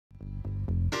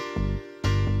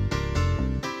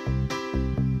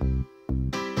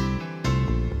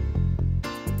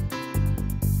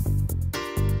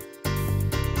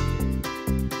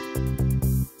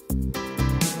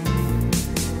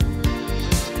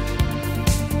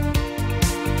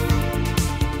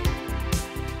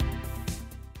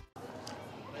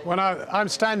Well, I'm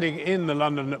standing in the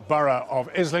London borough of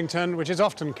Islington, which is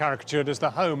often caricatured as the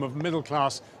home of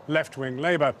middle-class left-wing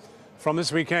Labour. From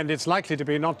this weekend, it's likely to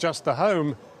be not just the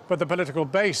home, but the political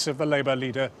base of the Labour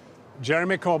leader.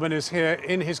 Jeremy Corbyn is here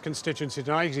in his constituency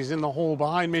tonight. He's in the hall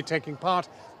behind me, taking part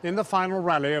in the final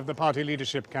rally of the party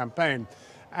leadership campaign.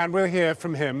 And we'll hear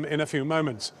from him in a few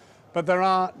moments. But there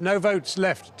are no votes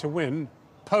left to win.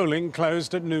 Polling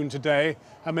closed at noon today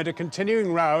amid a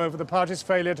continuing row over the party's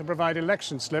failure to provide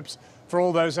election slips for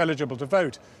all those eligible to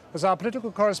vote, as our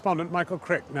political correspondent Michael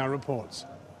Crick now reports.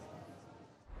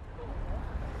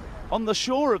 On the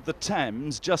shore of the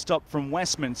Thames, just up from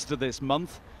Westminster this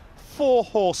month, 4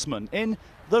 horsemen in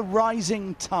The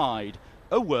Rising Tide,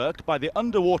 a work by the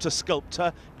underwater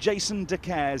sculptor Jason de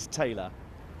Taylor.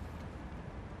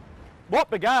 What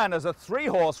began as a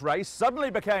 3-horse race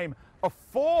suddenly became a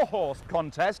 4-horse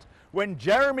contest when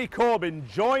Jeremy Corbyn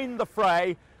joined the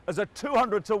fray as a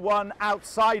 200-to-1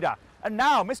 outsider. And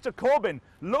now Mr. Corbyn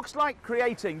looks like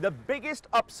creating the biggest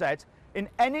upset in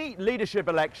any leadership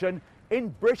election in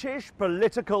British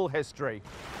political history.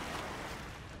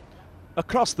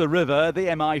 Across the river, the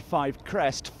MI5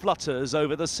 crest flutters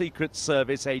over the Secret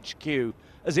Service HQ,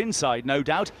 as inside, no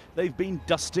doubt, they've been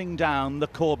dusting down the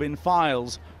Corbyn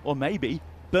files, or maybe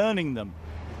burning them.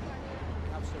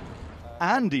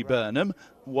 Andy Burnham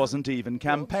wasn't even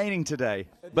campaigning today,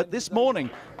 but this morning,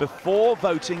 before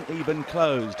voting even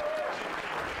closed,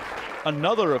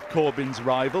 another of Corbyn's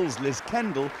rivals, Liz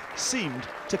Kendall, seemed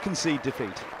to concede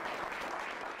defeat.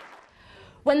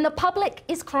 When the public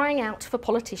is crying out for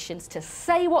politicians to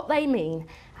say what they mean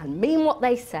and mean what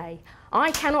they say, I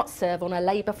cannot serve on a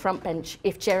Labour front bench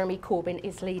if Jeremy Corbyn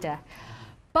is leader.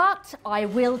 But I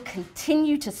will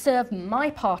continue to serve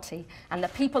my party and the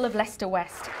people of Leicester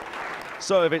West.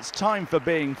 So if it's time for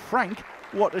being frank,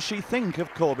 what does she think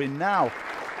of Corbyn now?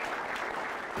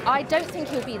 I don't think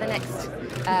he'll be the next,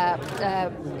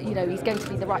 he's going to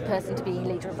be the right person to be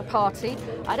leader of the party.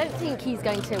 I don't think he's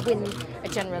going to win a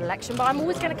general election, but I'm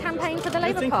always going to campaign for the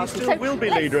Labour Party. Do you think he still will be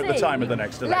leader at the time of the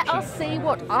next election? Let us see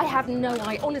what... I have no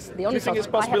idea. Honestly, do you think it's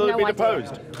possible he'll be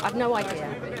deposed? I have no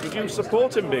idea. Would you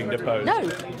support him being deposed? No.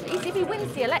 If he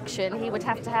wins the election, he would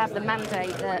have to have the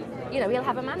mandate that, he'll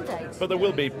have a mandate. But there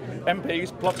will be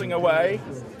MPs plotting away,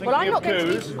 thinking well, I'm of not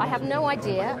coups. going to I have no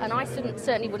idea, and I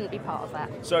certainly wouldn't be part of that.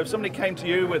 So if somebody came to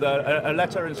you with a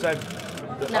letter and said,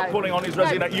 pulling on his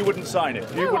resignation, you wouldn't sign it?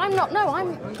 I'm not. No,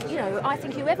 I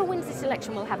think whoever wins this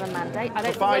election will have a mandate. I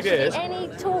don't think there should be any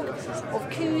talk of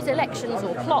coups, elections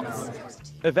or plots.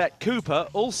 Yvette Cooper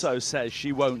also says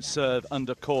she won't serve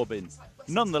under Corbyn.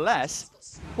 Nonetheless...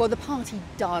 Well, the party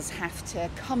does have to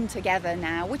come together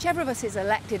now. Whichever of us is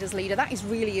elected as leader, that is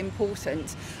really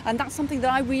important. And that's something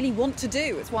that I really want to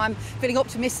do. That's why I'm feeling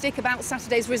optimistic about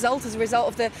Saturday's result as a result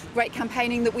of the great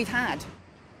campaigning that we've had.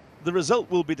 The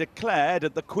result will be declared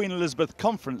at the Queen Elizabeth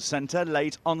Conference Centre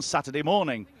late on Saturday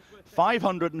morning.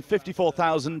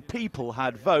 554,000 people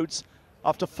had votes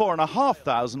after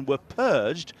 4,500 were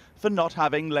purged for not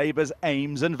having Labour's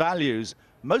aims and values.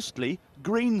 Mostly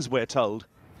Greens, we're told.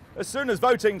 As soon as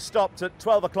voting stopped at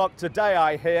 12 o'clock today,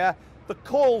 I hear, the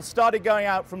calls started going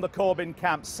out from the Corbyn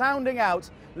camp, sounding out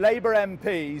Labour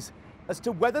MPs as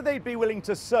to whether they'd be willing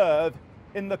to serve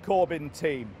in the Corbyn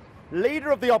team.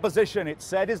 Leader of the opposition, it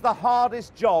said, is the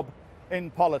hardest job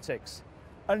in politics.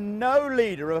 And no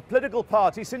leader of a political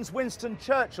party since Winston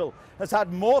Churchill has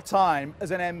had more time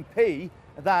as an MP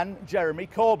than Jeremy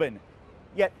Corbyn.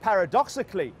 Yet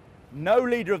paradoxically, no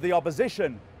leader of the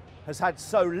opposition has had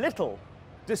so little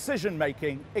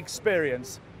decision-making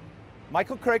experience.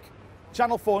 Michael Crick,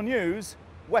 Channel 4 News,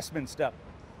 Westminster.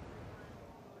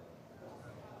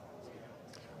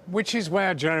 Which is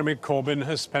where Jeremy Corbyn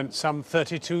has spent some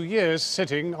 32 years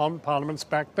sitting on Parliament's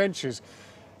back benches.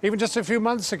 Even just a few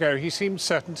months ago, he seemed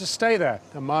certain to stay there,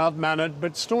 a mild-mannered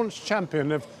but staunch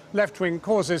champion of left-wing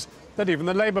causes that even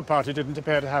the Labour Party didn't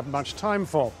appear to have much time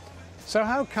for. So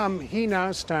how come he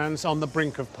now stands on the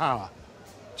brink of power?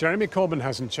 Jeremy Corbyn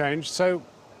hasn't changed, so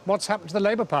what's happened to the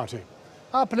Labour Party?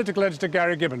 Our political editor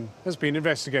Gary Gibbon has been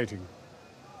investigating.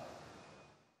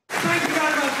 Thank you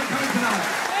very much for coming tonight.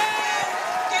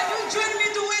 Can you join me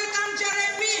to welcome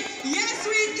Jeremy? Yes,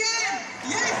 we can!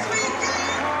 Yes, we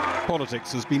can!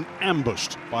 Politics has been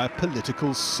ambushed by a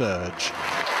political surge.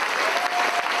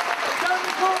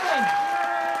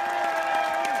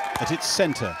 At its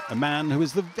centre, a man who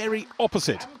is the very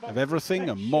opposite of everything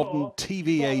a modern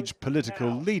TV-age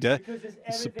political leader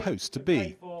is supposed to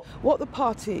be. What the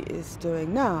party is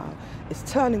doing now is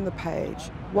turning the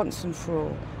page, once and for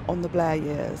all, on the Blair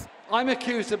years. I'm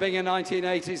accused of being a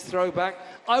 1980s throwback.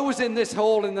 I was in this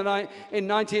hall in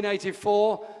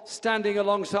 1984, standing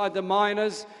alongside the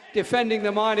miners defending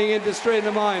the mining industry and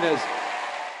the miners.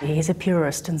 He's a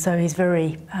purist, and so he's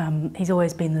very, he's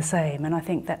always been the same, and I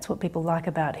think that's what people like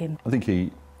about him. I think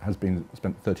he has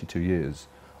spent 32 years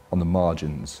on the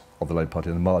margins of the Labour Party,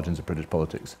 on the margins of British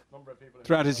politics.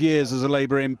 Throughout his years as a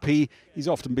Labour MP, he's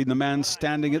often been the man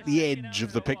standing at the edge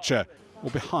of the picture,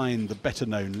 or behind the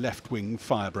better-known left-wing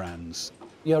firebrands.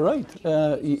 You're right,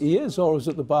 he is always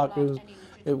at the back.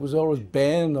 It was always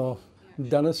Ben or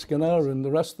Dennis Skinner and the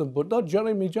rest of them, but not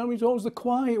Jeremy. Jeremy's always the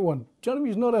quiet one.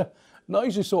 Jeremy's not a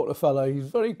noisy sort of fella. He's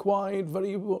very quiet,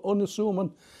 very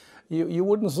unassuming. You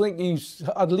wouldn't think he's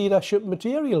had leadership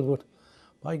material, but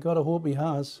by God, I hope he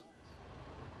has.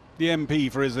 The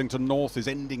MP for Islington North is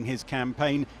ending his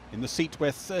campaign in the seat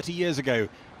where 30 years ago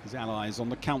his allies on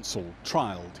the council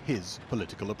trialled his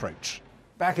political approach.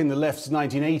 Back in the left's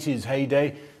 1980s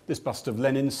heyday, this bust of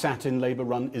Lenin sat in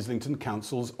Labour-run Islington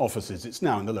Council's offices. It's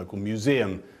now in the local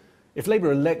museum. If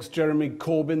Labour elects Jeremy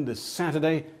Corbyn this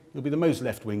Saturday, he'll be the most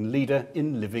left-wing leader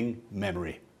in living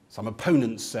memory. Some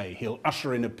opponents say he'll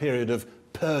usher in a period of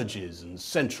purges and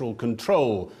central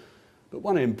control. But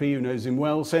one MP who knows him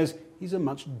well says he's a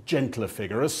much gentler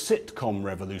figure, a sitcom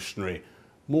revolutionary,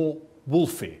 more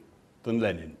wolfy than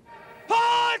Lenin.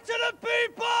 Power to the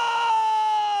people!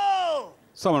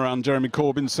 Some around Jeremy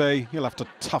Corbyn say he'll have to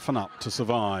toughen up to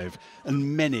survive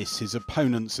and menace his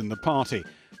opponents in the party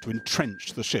to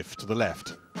entrench the shift to the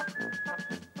left.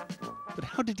 But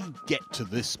how did he get to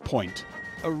this point?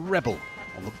 A rebel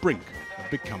on the brink of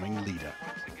becoming leader.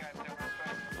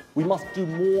 We must do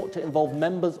more to involve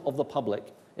members of the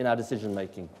public in our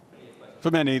decision-making. For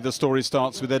many, the story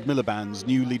starts with Ed Miliband's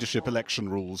new leadership election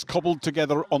rules, cobbled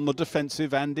together on the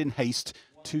defensive and in haste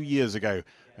 2 years ago,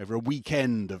 over a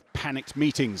weekend of panicked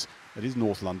meetings at his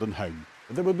North London home.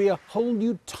 There would be a whole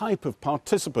new type of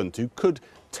participant who could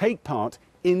take part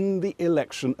in the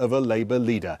election of a Labour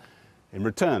leader in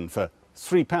return for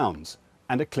 £3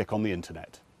 and a click on the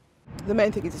internet. The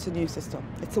main thing is it's a new system.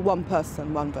 It's a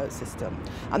one-person, one-vote system,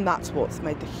 and that's what's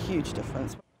made the huge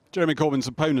difference. Jeremy Corbyn's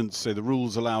opponents say the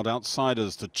rules allowed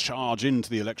outsiders to charge into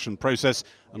the election process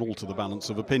and alter the balance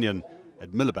of opinion.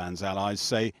 Ed Miliband's allies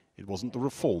say it wasn't the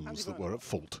reforms that were at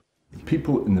fault.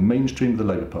 People in the mainstream of the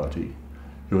Labour Party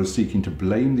who are seeking to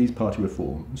blame these party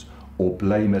reforms or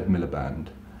blame Ed Miliband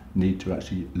need to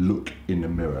actually look in the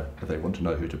mirror if they want to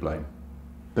know who to blame.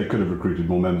 They could have recruited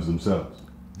more members themselves.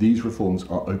 These reforms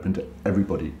are open to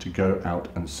everybody to go out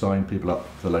and sign people up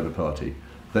for the Labour Party.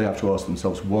 They have to ask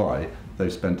themselves why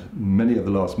they've spent many of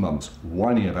the last months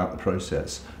whining about the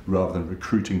process rather than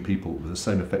recruiting people with the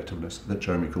same effectiveness that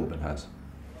Jeremy Corbyn has.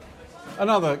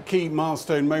 Another key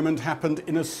milestone moment happened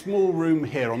in a small room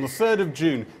here on the 3rd of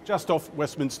June, just off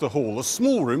Westminster Hall. A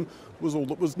small room was all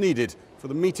that was needed for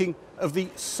the meeting of the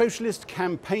Socialist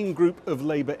Campaign Group of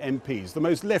Labour MPs, the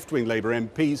most left-wing Labour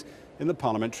MPs in the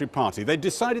parliamentary party. They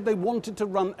decided they wanted to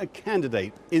run a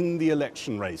candidate in the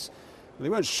election race. They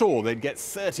weren't sure they'd get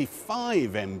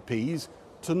 35 MPs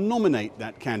to nominate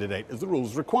that candidate as the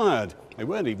rules required. They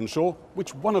weren't even sure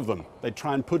which one of them they'd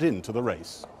try and put into the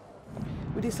race.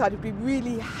 We decided we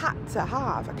really had to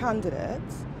have a candidate.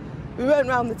 We went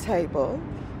round the table.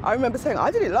 I remember saying, I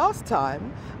did it last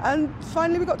time, and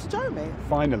finally we got to Jeremy.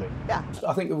 Finally? Yeah.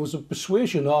 I think it was a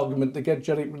persuasion argument to get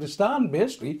Jeremy to stand,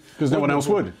 basically. Because no one else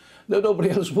would? No,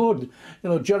 nobody else would. You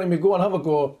know, Jeremy, go and have a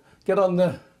go. Get on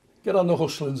the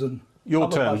hustlings and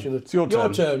your turn. It's your turn.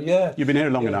 Your turn, yeah. You've been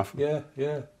here long enough. Yeah.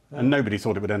 And nobody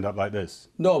thought it would end up like this.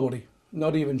 Nobody.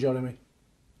 Not even Jeremy.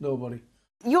 Nobody.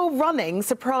 Your running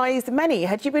surprised many.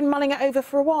 Had you been mulling it over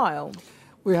for a while?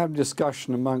 We had a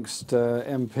discussion amongst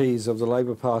MPs of the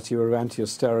Labour Party who were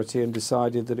anti-austerity and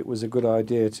decided that it was a good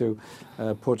idea to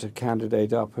put a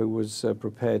candidate up who was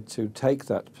prepared to take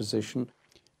that position.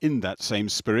 In that same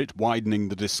spirit, widening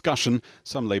the discussion,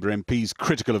 some Labour MPs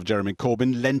critical of Jeremy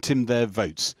Corbyn lent him their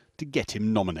votes to get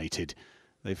him nominated.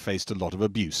 They've faced a lot of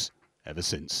abuse ever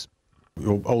since.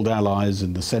 Your old allies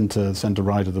in the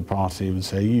centre-right of the party would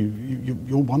say,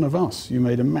 you're one of us. You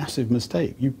made a massive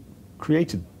mistake. You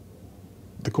created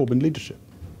the Corbyn leadership.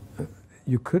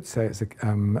 You could say it's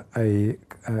a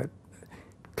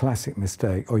classic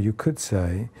mistake, or you could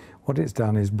say what it's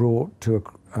done is brought to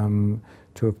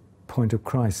a point of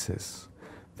crisis,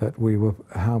 that we were,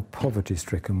 how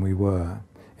poverty-stricken we were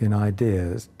in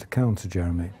ideas to counter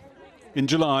Jeremy. In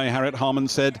July, Harriet Harman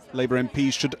said Labour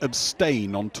MPs should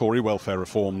abstain on Tory welfare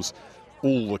reforms.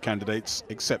 All the candidates,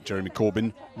 except Jeremy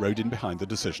Corbyn, rode in behind the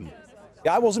decision.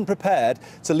 I wasn't prepared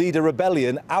to lead a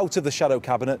rebellion out of the shadow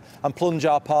cabinet and plunge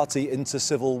our party into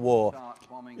civil war.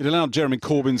 It allowed Jeremy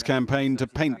Corbyn's campaign to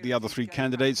paint the other three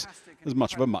candidates as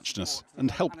much of a muchness and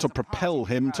helped to propel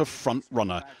him to front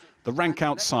runner, the rank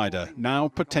outsider, now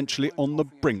potentially on the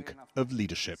brink of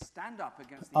leadership.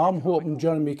 I'm hoping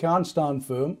Jeremy can stand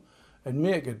firm and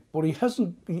make it, but he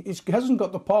hasn't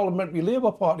got the Parliamentary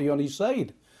Labour Party on his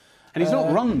side. And he's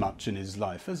not run much in his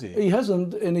life, has he? He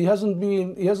hasn't, and he hasn't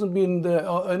been in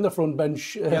the front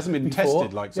bench. He hasn't been before.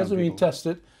 tested like he some hasn't people. been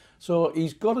tested, so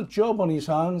he's got a job on his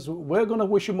hands. We're going to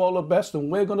wish him all the best,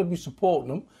 and we're going to be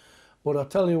supporting him. But I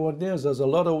tell you what, there's a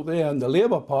lot out there, and the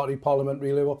Labour Party,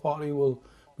 Parliamentary Labour Party, will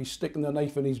be sticking the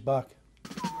knife in his back.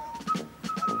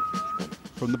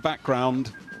 From the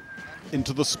background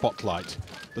into the spotlight,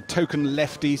 the token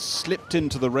lefty slipped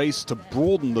into the race to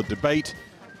broaden the debate.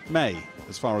 May,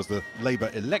 as far as the Labour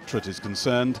electorate is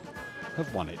concerned,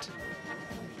 have won it.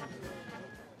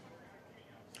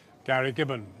 Gary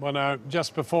Gibbon. Well, now,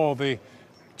 just before the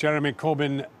Jeremy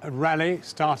Corbyn rally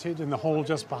started in the hall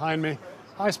just behind me,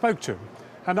 I spoke to him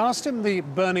and asked him the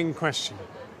burning question.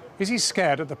 Is he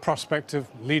scared at the prospect of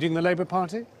leading the Labour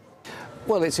Party?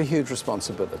 Well, it's a huge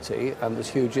responsibility and there's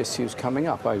huge issues coming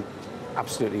up. I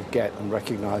absolutely get and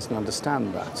recognise and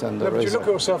understand that. And But you look at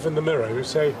yourself in the mirror and you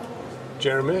say,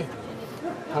 Jeremy,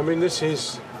 I mean, this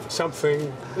is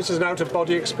an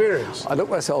out-of-body experience. I look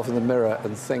myself in the mirror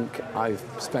and think I've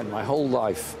spent my whole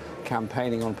life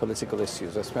campaigning on political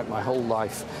issues. I've spent my whole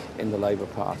life in the Labour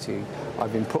Party.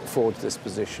 I've been put forward to this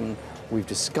position. We've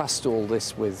discussed all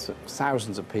this with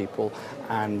thousands of people,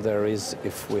 and there is,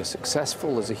 if we're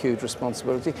successful, there's a huge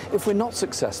responsibility. If we're not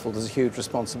successful, there's a huge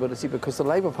responsibility because the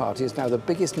Labour Party is now the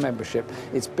biggest membership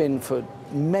it's been for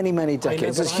many, many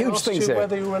decades. There's huge things there. I there.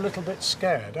 asked you whether you were a little bit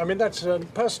scared. I mean, that's a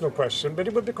personal question, but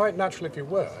it would be quite natural if you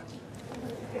were.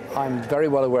 I'm very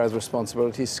well aware of the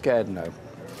responsibility. Scared, no.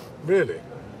 Really?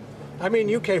 I mean,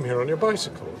 you came here on your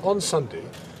bicycle on Sunday.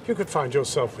 You could find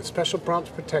yourself with special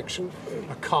branch protection,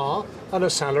 a car, and a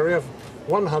salary of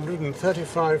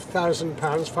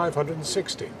 £135,000,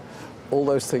 560. All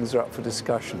those things are up for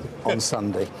discussion on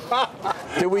Sunday.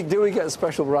 Do we get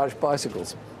special branch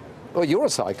bicycles? Well, you're a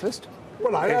cyclist.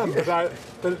 Well, I am, but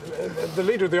the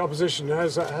leader of the opposition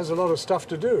has a lot of stuff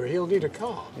to do. He'll need a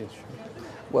car. Yes, sure.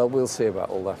 Well, we'll see about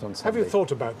all that on Sunday. Have you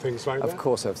thought about things like that? Of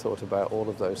course I've thought about all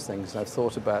of those things. I've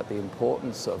thought about the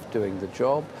importance of doing the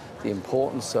job, the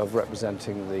importance of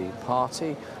representing the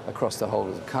party across the whole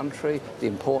of the country, the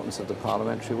importance of the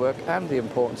parliamentary work, and the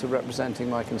importance of representing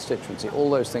my constituency. All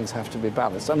those things have to be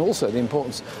balanced, and also the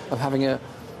importance of having a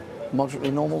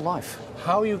moderately normal life.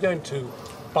 How are you going to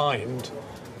bind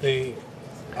the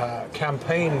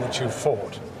campaign that you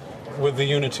fought with the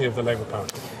unity of the Labour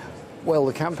Party? Well,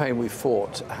 the campaign we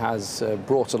fought has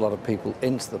brought a lot of people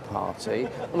into the party.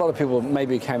 A lot of people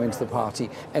maybe came into the party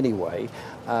anyway.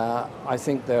 I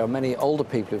think there are many older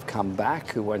people who've come back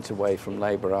who went away from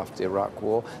Labour after the Iraq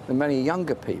War. There are many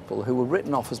younger people who were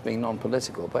written off as being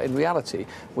non-political, but in reality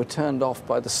were turned off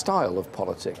by the style of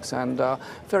politics and are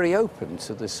very open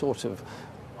to the sort of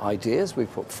ideas we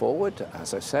put forward,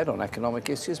 as I said, on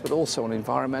economic issues, but also on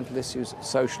environmental issues,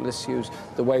 social issues,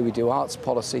 the way we do arts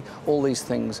policy, all these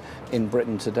things in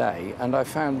Britain today. And I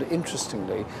found,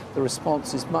 interestingly, the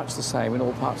response is much the same in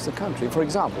all parts of the country. For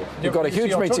example, you've got a huge meeting.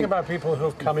 You're talking meeting. about people who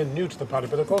have come in new to the party,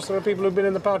 but of course there are people who've been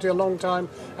in the party a long time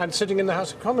and sitting in the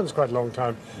House of Commons quite a long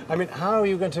time. I mean, how are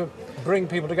you going to bring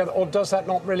people together, or does that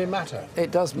not really matter?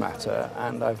 It does matter,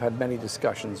 and I've had many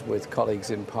discussions with colleagues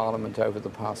in Parliament over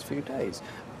the past few days.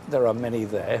 There are many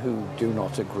there who do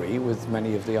not agree with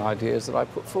many of the ideas that I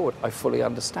put forward. I fully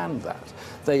understand that.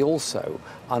 They also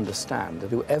understand that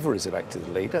whoever is elected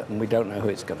leader, and we don't know who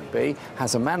it's going to be,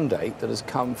 has a mandate that has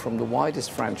come from the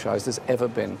widest franchise there's ever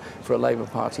been for a Labour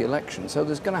Party election. So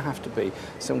there's going to have to be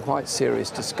some quite serious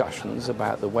discussions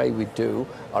about the way we do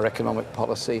our economic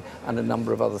policy and a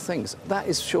number of other things. That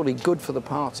is surely good for the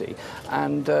party.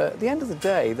 And at the end of the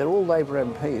day, they're all Labour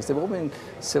MPs. They've all been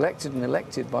selected and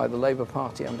elected by the Labour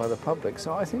Party and by the public.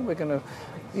 So I think we're going to...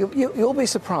 You'll be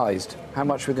surprised how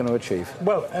much we're going to achieve.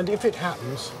 Well, and if it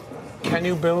happens, can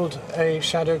you build a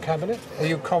shadow cabinet? Are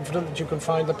you confident that you can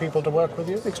find the people to work with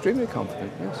you? Extremely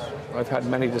confident, yes. I've had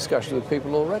many discussions with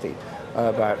people already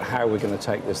about how we're going to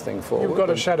take this thing forward. You've got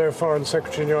a shadow foreign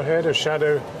secretary in your head, a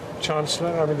shadow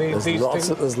chancellor. I mean,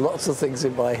 there's lots of things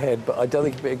in my head, but I don't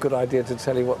think it'd be a good idea to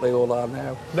tell you what they all are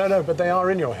now. No, but they are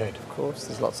in your head. Of course,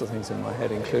 there's lots of things in my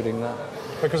head, including that.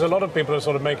 Because a lot of people are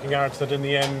sort of making out that in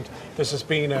the end this has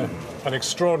been an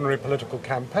extraordinary political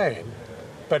campaign,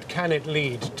 but can it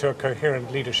lead to a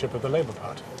coherent leadership of the Labour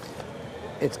Party?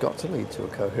 It's got to lead to a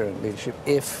coherent leadership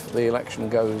if the election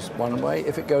goes one way.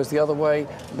 If it goes the other way,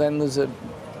 then there's a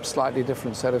slightly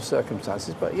different set of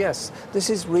circumstances. But yes, this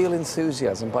is real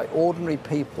enthusiasm by ordinary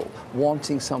people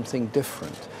wanting something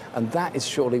different. And that is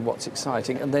surely what's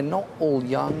exciting. And they're not all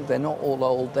young, they're not all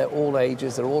old, they're all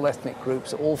ages, they're all ethnic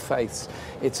groups, all faiths.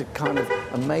 It's a kind of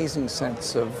amazing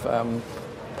sense of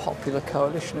popular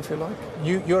coalition, if you like.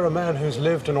 You're a man who's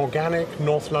lived an organic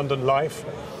North London life.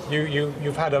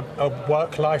 You've had a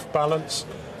work-life balance,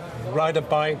 ride a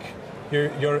bike,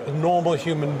 you're a normal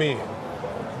human being.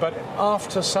 But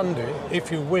after Sunday,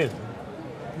 if you win,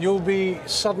 you'll be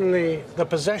suddenly the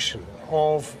possession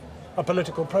of a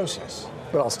political process.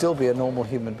 But I'll still be a normal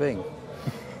human being.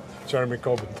 Jeremy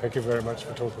Corbyn, thank you very much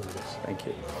for talking with us. Thank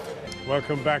you.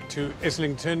 Welcome back to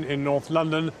Islington in North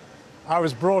London. I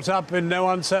was brought up in no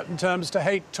uncertain terms to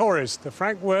hate Tories, the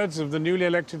frank words of the newly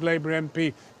elected Labour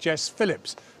MP Jess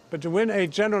Phillips. But to win a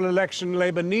general election,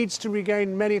 Labour needs to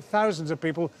regain many thousands of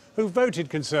people who voted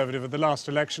Conservative at the last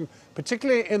election,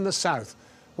 particularly in the south.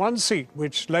 One seat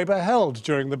which Labour held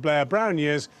during the Blair-Brown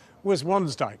years was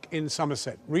Wansdyke in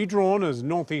Somerset. Redrawn as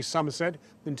North East Somerset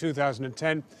in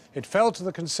 2010, it fell to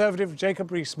the Conservative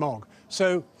Jacob Rees-Mogg.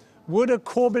 So would a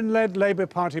Corbyn-led Labour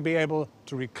Party be able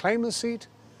to reclaim the seat?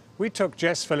 We took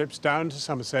Jess Phillips down to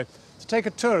Somerset to take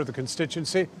a tour of the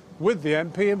constituency with the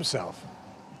MP himself.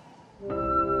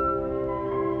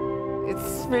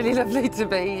 It's really lovely to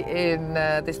be in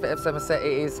this bit of Somerset.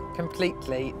 It is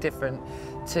completely different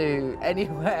to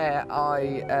anywhere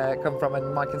I come from,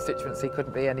 and my constituency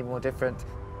couldn't be any more different.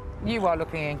 You are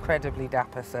looking incredibly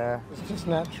dapper, sir. It's just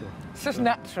natural. It's just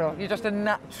natural. You're just a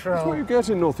natural. That's what you get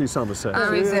in North East Somerset.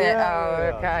 Oh, is it?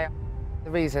 Yeah. Oh, OK.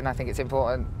 The reason I think it's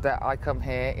important that I come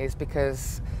here is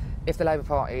because if the Labour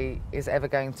Party is ever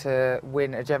going to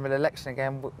win a general election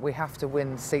again, we have to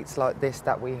win seats like this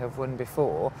that we have won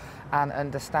before and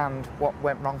understand what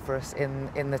went wrong for us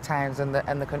in the towns and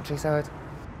the countryside.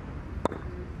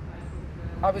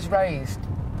 I was raised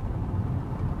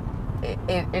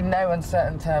in no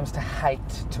uncertain terms to hate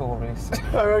Tories.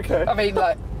 Oh, OK. I mean,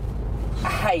 like,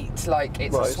 hate, like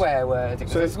it's right. A swear word. It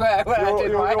was a swear word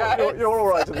in my house. You're all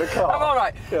right in the car. I'm all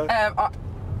right. Yeah.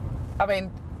 I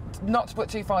mean, not to put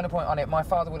too fine a point on it, my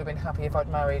father would have been happy if I'd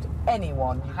married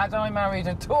anyone. Had I married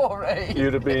a Tory...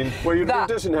 You'd have been... Well, you'd have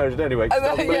been disinherited anyway.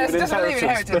 Yes, doesn't believe in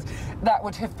inheritance. That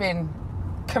would have been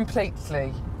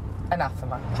completely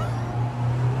anathema.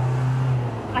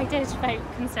 I did vote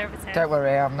Conservative. Don't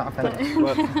worry, I'm not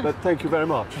offended. but thank you very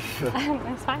much.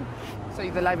 That's fine. So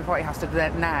the Labour Party has to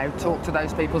now talk to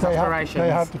those people's aspirations. They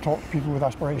have to talk to people with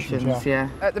aspirations, yeah.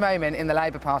 At the moment, in the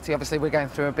Labour Party, obviously, we're going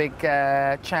through a big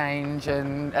change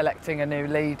and electing a new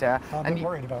leader. I'm a bit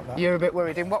worried about that. You're a bit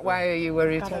worried. In what way are you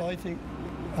worried? Well, I think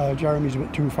Jeremy's a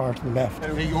bit too far to the left.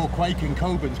 You're quaking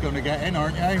Corbyn's going to get in,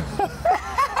 aren't you?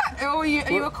 Are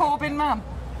you a Corbyn man?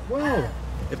 Well,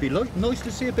 it'd be nice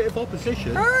to see a bit of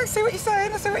opposition. Oh, I see what you're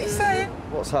saying,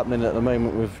 What's happening at the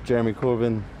moment with Jeremy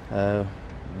Corbyn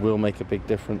will make a big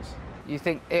difference. You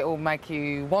think it'll make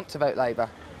you want to vote Labour?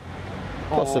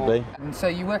 Possibly. And so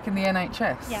you work in the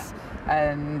NHS? Yeah.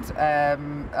 And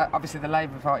obviously the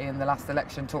Labour Party in the last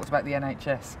election talked about the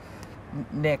NHS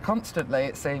near constantly,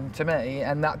 it seemed to me,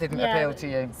 and that didn't appeal to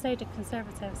you? So did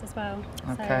Conservatives as well.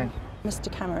 OK.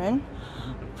 Mr Cameron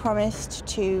promised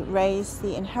to raise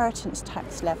the inheritance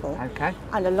tax level. OK.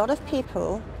 And a lot of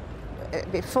people,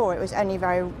 before it was only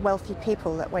very wealthy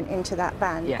people that went into that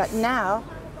band, yes. But now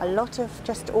a lot of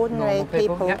just ordinary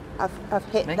people yeah. have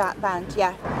hit that band,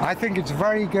 yeah. I think it's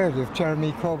very good if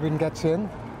Jeremy Corbyn gets in.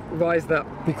 Why is that?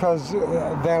 Because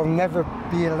they'll never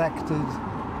be elected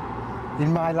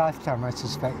in my lifetime, I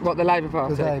suspect. What, the Labour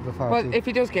Party? The Labour Party. Well, if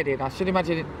he does get in, I should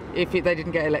imagine if they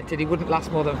didn't get elected, he wouldn't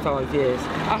last more than 5 years.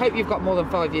 I hope you've got more than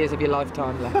 5 years of your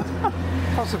lifetime left.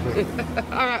 Possibly.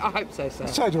 I hope so, sir.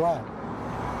 So do I.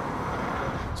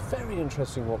 It's very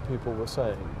interesting what people were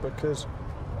saying, because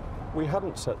we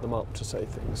hadn't set them up to say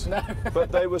things. No.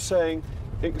 But they were saying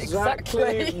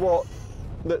exactly what...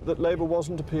 That Labour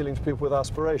wasn't appealing to people with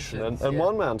aspiration. And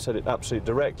one man said it absolutely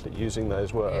directly, using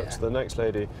those words. The next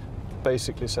lady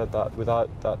basically said that without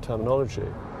that terminology.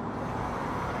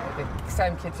 The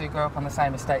same kids who grew up on the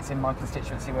same estates in my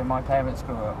constituency where my parents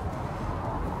grew up,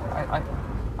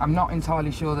 I'm not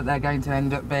entirely sure that they're going to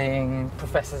end up being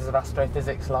professors of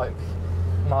astrophysics like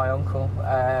my uncle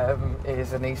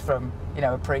is, and he's from,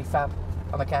 a prefab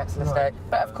on a council estate.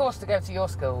 But of course, to go to your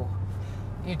school,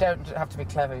 you don't have to be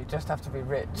clever, you just have to be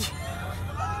rich.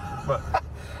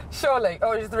 Surely,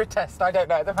 or is there a test? I don't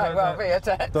know, there might well be a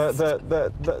test.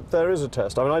 There is a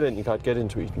test. I mean, I didn't think I'd get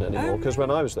into Eton anymore, because when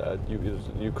I was there,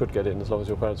 you could get in as long as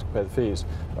your parents could pay the fees.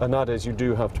 And nowadays, you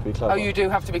do have to be clever. Oh, you do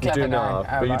have to be clever you do now,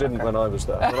 but you didn't when I was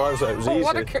there. When I was there, it was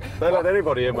easy. They let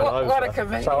anybody in when I was there. What a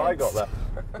commitment. That's how I got there.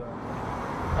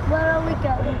 Where are we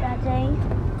going, Daddy?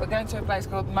 We're going to a place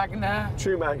called Magna.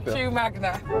 Chew Magna. Chew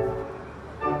Magna.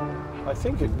 I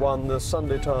think it won the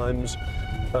Sunday Times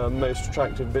most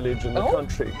attractive village in the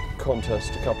country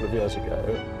contest a couple of years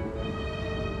ago.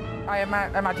 I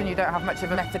imagine you don't have much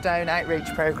of a methadone outreach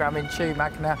programme in Chew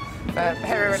Magna for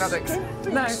heroin addicts.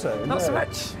 No, not so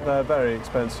much. They're very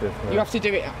expensive. You have to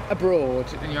do it abroad,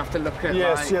 and you have to look at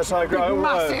yes, I agree.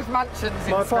 massive mansions.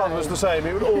 My father was the same.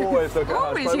 He would always look at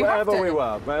us, wherever we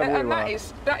were.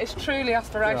 That is truly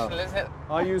aspirational, isn't it?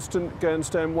 I used to go and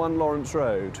stay on 1 Lawrence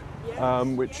Road,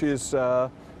 which is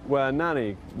where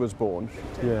Nanny was born.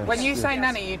 Yes, when you say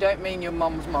nanny, you don't mean your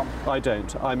mum's mum. I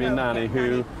don't. I mean Nanny,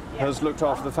 who has looked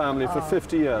after the family for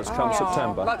 50 years come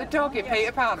September. Like the dog in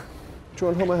Peter Pan. Do you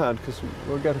want to hold my hand? Because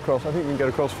we'll get across. I think we can get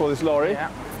across for this lorry. Yeah.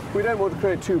 We don't want to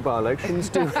create 2 by-elections,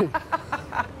 do we?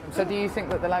 So do you think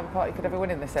that the Labour Party could ever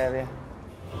win in this area?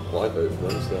 Well, I vote for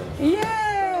them, so... Yay!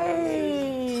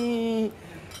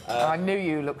 I knew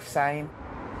you looked sane.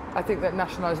 I think that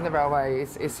nationalising the railway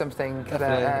is something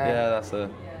that...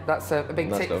 That's a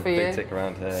big tick for you? Big tick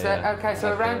around here, so, OK,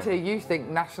 so around here you think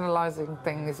nationalising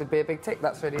things would be a big tick.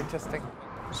 That's really interesting.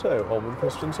 So, Holman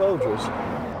Christian soldiers.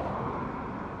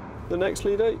 The next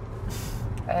leader?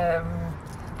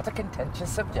 It's a contentious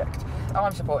subject.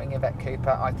 I'm supporting Yvette Cooper.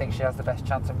 I think she has the best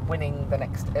chance of winning the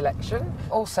next election.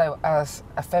 Also, as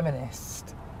a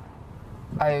feminist,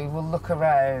 I will look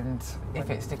around if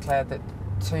it's declared that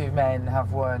 2 men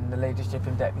have won the leadership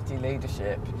and deputy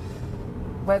leadership.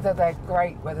 Whether they're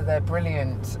great, whether they're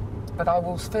brilliant, but I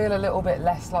will feel a little bit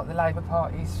less like the Labour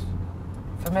Party's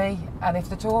for me. And if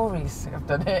the Tories have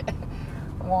done it,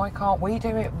 why can't we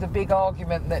do it? The big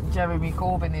argument that Jeremy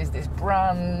Corbyn is this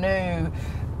brand new,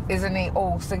 isn't he,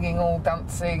 all singing, all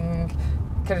dancing,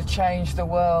 could have changed the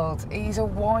world. He's a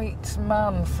white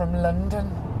man from London.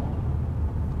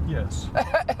 Yes.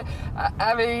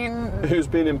 I mean... Who's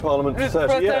been in Parliament for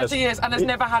 30 years. 30 years and has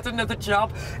never had another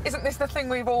job. Isn't this the thing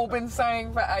we've all been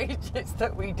saying for ages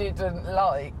that we didn't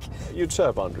like? You'd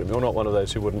serve under him. You're not one of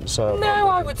those who wouldn't serve under him. No,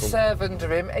 I would serve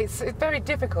under him. It's very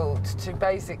difficult to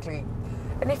basically...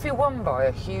 And if you won by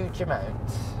a huge amount,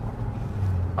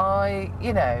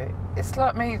 it's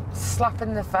like me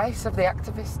slapping the face of the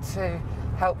activists who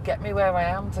helped get me where I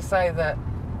am, to say that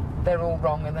they're all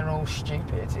wrong and they're all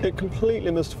stupid. It completely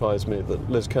mystifies me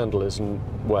that Liz Kendall isn't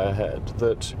way ahead,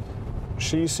 that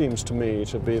she seems to me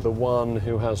to be the one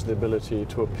who has the ability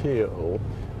to appeal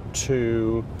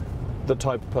to the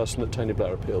type of person that Tony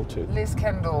Blair appealed to. Liz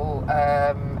Kendall,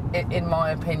 in my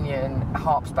opinion,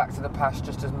 harps back to the past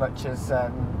just as much as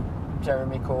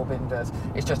Jeremy Corbyn does.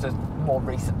 It's just a more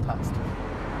recent past.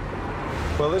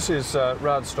 Well, this is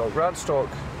Radstock. Radstock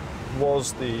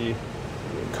was the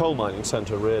coal mining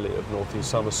centre, really, of north-east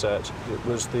Somerset. It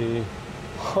was the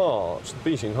heart, the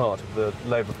beating heart of the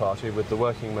Labour Party with the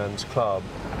Working Men's Club.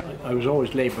 I was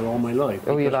always Labour all my life.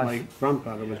 All your life? My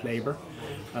grandfather was Labour,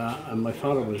 and my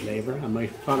father was Labour, and my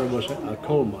father was a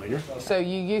coal miner. So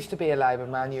you used to be a Labour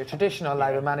man, you're a traditional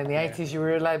Labour man. In the 80s you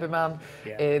were a Labour man,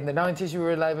 in the 90s you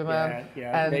were a Labour man.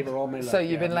 And Labour all my life. So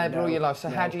you've been Labour all your life. So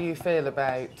how do you feel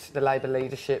about the Labour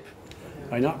leadership?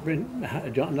 I'm not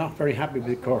very happy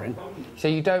with Corbyn. So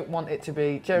you don't want it to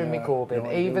be Jeremy Corbyn,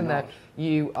 even though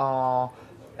you are,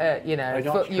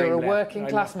 you're a working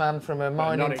class man from a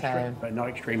mining town. But not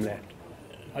extreme left.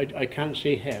 I can't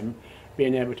see him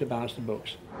being able to balance the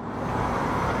books.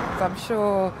 I'm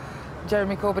sure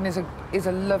Jeremy Corbyn is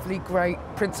a lovely, great,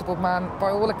 principled man.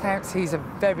 By all accounts, he's a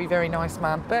very, very nice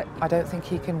man, but I don't think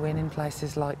he can win in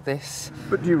places like this.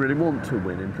 But do you really want to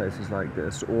win in places like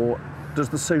this, or does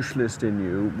the socialist in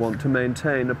you want to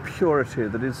maintain a purity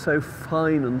that is so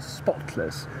fine and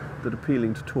spotless that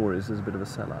appealing to Tories is a bit of a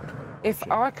sellout? If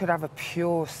I could have a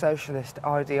pure socialist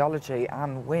ideology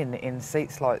and win in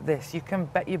seats like this, you can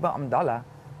bet your bottom dollar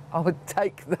I would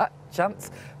take that chance.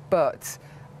 But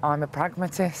I'm a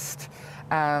pragmatist,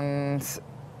 and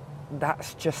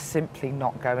that's just simply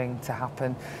not going to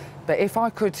happen. But if I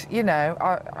could,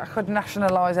 I could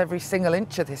nationalise every single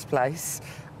inch of this place,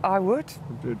 I would.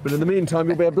 But in the meantime,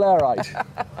 you'll be a Blairite.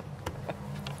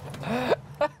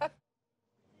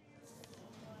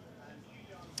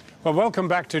 Well, welcome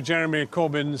back to Jeremy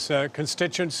Corbyn's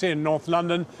constituency in North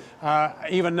London.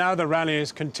 Even now, the rally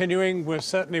is continuing. We're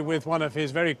certainly with one of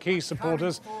his very key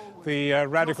supporters, the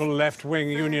radical left-wing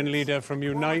union leader from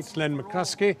Unite, Len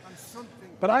McCluskey.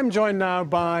 But I'm joined now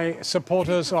by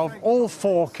supporters of all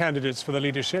 4 candidates for the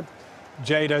leadership.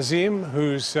 Jade Azim,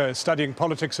 who's studying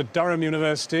politics at Durham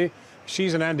University.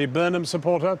 She's an Andy Burnham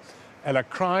supporter. Ella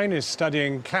Crine is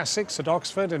studying classics at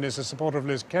Oxford and is a supporter of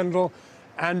Liz Kendall.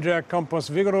 Andrea Campos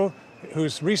Vigoro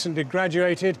who's recently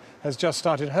graduated, has just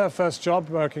started her first job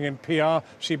working in PR.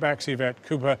 She backs Yvette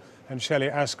Cooper. And Shelley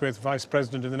Asquith, Vice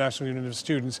President of the National Union of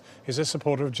Students, is a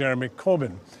supporter of Jeremy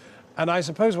Corbyn. And I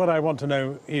suppose what I want to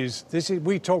know is,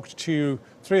 we talked to you,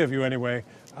 three of you anyway,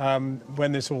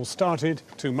 when this all started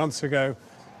 2 months ago,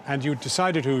 and you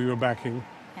decided who you were backing.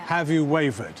 Yeah. Have you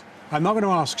wavered? I'm not going to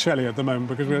ask Shelley at the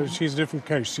moment because she's a different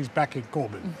case. She's backing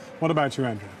Corbyn. What about you,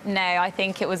 Andrea? No, I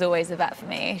think it was always Yvette for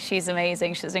me. She's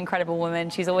amazing. She's an incredible woman.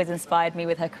 She's always inspired me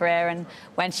with her career, and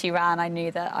when she ran, I knew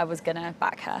that I was going to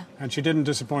back her. And she didn't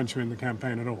disappoint you in the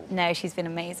campaign at all? No, she's been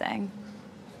amazing.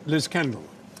 Liz Kendall?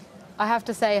 I have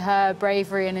to say her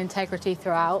bravery and integrity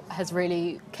throughout has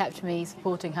really kept me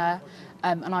supporting her.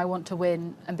 And I want to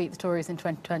win and beat the Tories in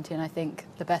 2020, and I think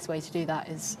the best way to do that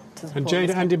is to support. And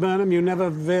Jade, Andy Burnham, you never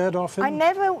veered off him? I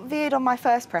never veered on my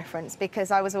first preference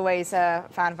because I was always a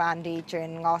fan of Andy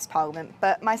during last Parliament.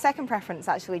 But my second preference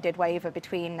actually did waver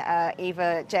between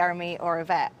either Jeremy or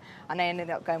Yvette, and I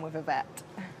ended up going with Yvette.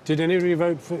 Did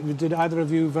either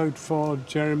of you vote for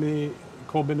Jeremy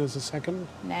Corbyn as a second?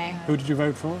 No. Who did you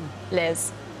vote for?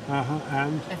 Liz.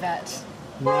 And? Yvette.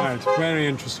 Right, very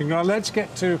interesting. Now, let's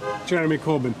get to Jeremy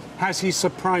Corbyn. Has he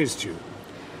surprised you?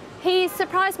 He's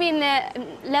surprised me in the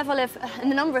level of, in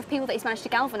the number of people that he's managed to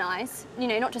galvanise, you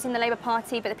know, not just in the Labour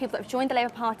Party, but the people that have joined the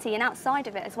Labour Party and outside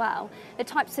of it as well. The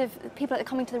types of people that are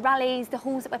coming to the rallies, the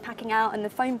halls that we're packing out, and the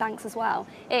phone banks as well.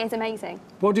 It is amazing.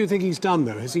 What do you think he's done,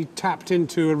 though? Has he tapped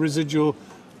into a residual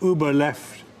Uber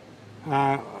left,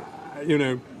 you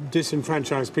know,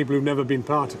 disenfranchised people who've never been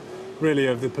part really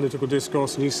of the political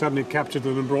discourse, and he's suddenly captured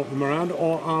them and brought them around,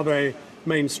 or are they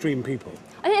mainstream people?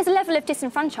 I think there's a level of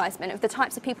disenfranchisement of the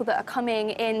types of people that are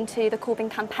coming into the Corbyn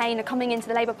campaign, are coming into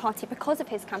the Labour Party because of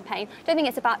his campaign. I don't think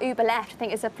it's about Uber left. I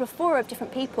think it's a plethora of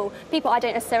different people I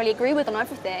don't necessarily agree with on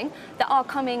everything, that are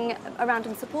coming around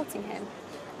and supporting him.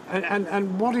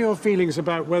 And what are your feelings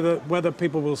about whether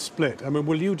people will split? I mean,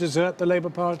 will you desert the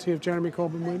Labour Party if Jeremy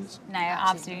Corbyn wins? No,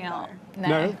 absolutely not.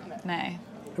 No? No.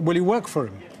 Will you work for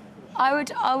him?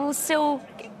 I will still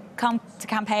come to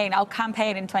campaign. I'll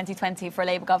campaign in 2020 for a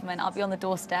Labour government. I'll be on the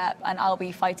doorstep and I'll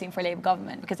be fighting for a Labour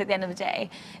government, because at the end of the day,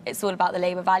 it's all about the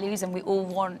Labour values, and we all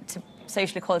want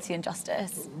social equality and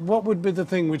justice. What would be the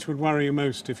thing which would worry you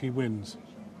most if he wins?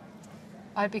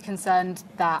 I'd be concerned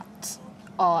that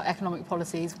our economic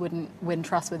policies wouldn't win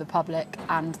trust with the public,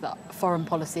 and that foreign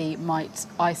policy might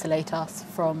isolate us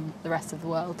from the rest of the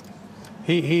world.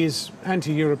 He's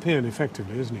anti-European,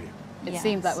 effectively, isn't he? It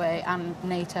seems that way, and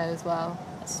NATO as well.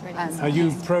 That's really Are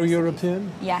you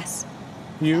pro-European? Yes.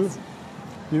 You? Yes.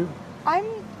 You?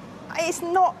 It's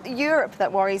not Europe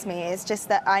that worries me, it's just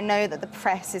that I know that the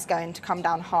press is going to come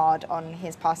down hard on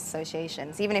his past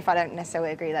associations, even if I don't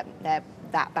necessarily agree that they're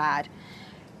that bad.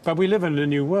 But we live in a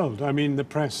new world. I mean, the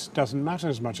press doesn't matter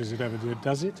as much as it ever did,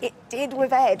 does it? It did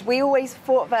with Ed. We always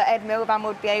thought that Ed Miliband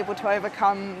would be able to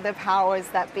overcome the powers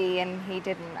that be, and he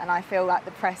didn't. And I feel like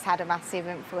the press had a massive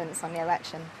influence on the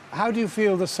election. How do you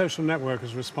feel the social network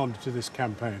has responded to this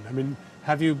campaign? I mean,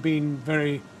 have you been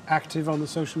very active on the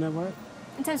social network?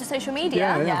 In terms of social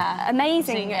media, Yeah.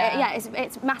 amazing. Yeah.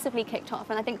 It's massively kicked off,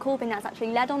 and I think Corbyn has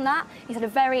actually led on that. He's had a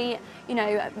very, you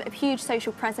know, a huge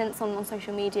social presence on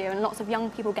social media, and lots of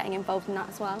young people getting involved in that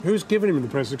as well. Who's given him the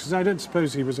presence? Because I don't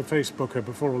suppose he was a Facebooker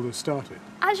before all this started.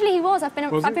 Actually, he was. I've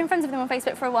been friends with him on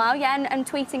Facebook for a while, and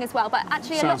tweeting as well. But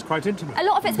actually, sounds quite intimate. A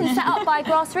lot of it's been set up by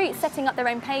grassroots, setting up their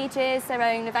own pages, their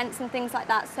own events, and things like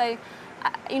that. So.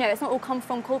 You know, it's not all come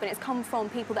from Corbyn, it's come from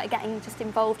people that are getting just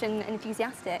involved and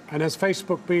enthusiastic. And has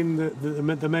Facebook been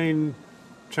the main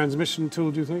transmission tool,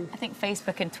 do you think? I think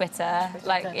Facebook and Twitter,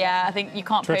 I think you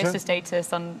can't Twitter? post a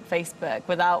status on Facebook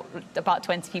without about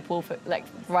 20 people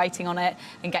writing on it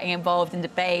and getting involved in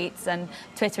debates. And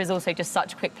Twitter is also just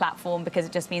such a quick platform, because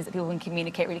it just means that people can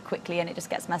communicate really quickly and it just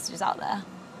gets messages out there.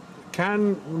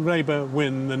 Can Labour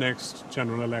win the next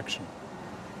general election?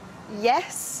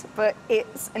 Yes, but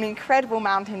it's an incredible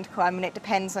mountain to climb, and it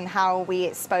depends on how we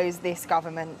expose this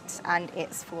government and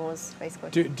its flaws,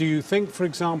 basically. Do you think, for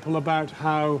example, about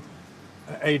how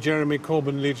a Jeremy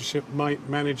Corbyn leadership might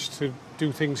manage to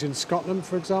do things in Scotland,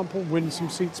 for example, win some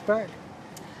seats back?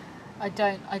 I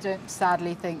don't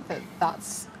sadly think that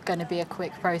that's going to be a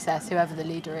quick process, whoever the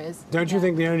leader is. Don't you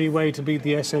think the only way to beat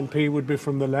the SNP would be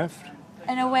from the left?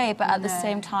 In a way, but at the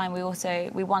same time, we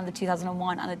won the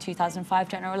 2001 and the 2005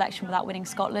 general election without winning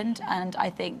Scotland, and I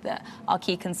think that our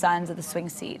key concerns are the swing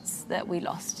seats that we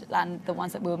lost and the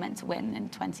ones that we were meant to win in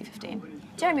 2015.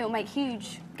 Jeremy will make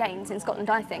huge gains in Scotland,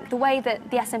 I think. The way that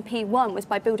the SNP won was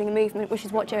by building a movement, which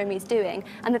is what Jeremy is doing,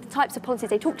 and the types of policies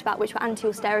they talked about, which were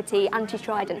anti-austerity,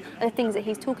 anti-strident, are the things that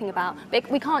he's talking about. But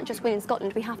we can't just win in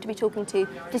Scotland, we have to be talking to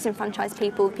disenfranchised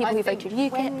people, people who voted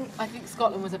UKIP. I think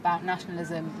Scotland was about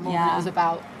nationalism more than it was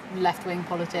about left-wing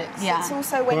politics. Yeah. It's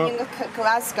also, when you look at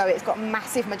Glasgow, it's got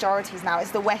massive majorities now.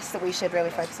 It's the West that we should really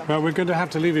focus on. Well, we're going to have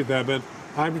to leave it there, but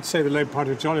I would say the Labour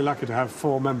Party are jolly lucky to have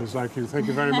 4 members like you. Thank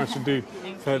you very much indeed.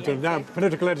 Now,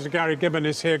 political editor Gary Gibbon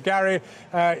is here. Gary,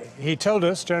 he told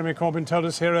us, Jeremy Corbyn told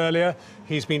us here earlier,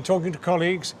 he's been talking to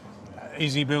colleagues.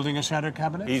 Is he building a shadow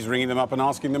cabinet? He's ringing them up and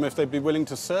asking them if they'd be willing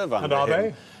to serve under him. And are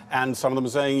they? And some of them are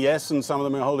saying yes, and some of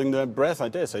them are holding their breath. I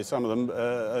dare say some of them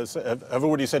have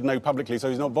already said no publicly, so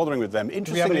he's not bothering with them.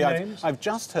 Interestingly, I've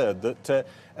just heard that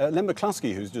Len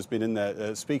McCluskey, who's just been in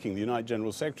there speaking, the United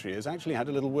General Secretary, has actually had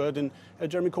a little word in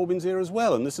Jeremy Corbyn's ear as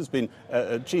well, and this has been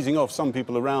cheesing off some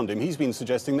people around him. He's been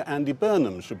suggesting that Andy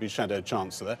Burnham should be Shadow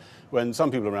Chancellor, when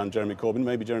some people around Jeremy Corbyn,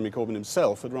 maybe Jeremy Corbyn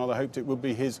himself, had rather hoped it would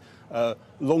be his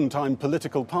long-time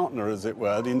political partner, as it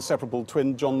were, the inseparable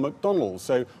twin John McDonnell.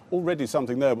 So already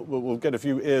something there. We'll get a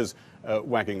few ears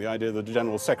wagging, the idea that the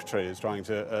General Secretary is trying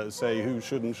to say who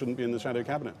should and shouldn't be in the shadow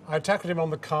cabinet. I tackled him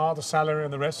on the car, the salary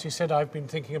and the rest. He said, I've been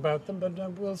thinking about them, but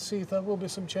we'll see if there will be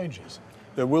some changes.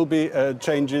 There will be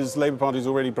changes. Labour Party is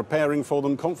already preparing for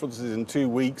them. Conferences in 2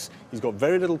 weeks. He's got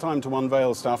very little time to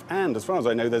unveil stuff. And as far as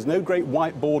I know, there's no great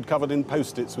whiteboard covered in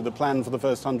Post-its with a plan for the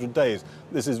first 100 days.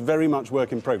 This is very much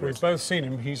work in progress. We've both seen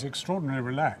him. He's extraordinarily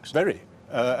relaxed. Very.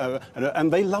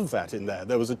 And they love that in there.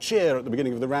 There was a cheer at the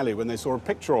beginning of the rally when they saw a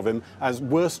picture of him as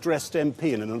worst-dressed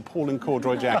MP in an appalling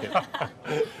corduroy jacket.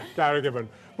 Gary Gibbon.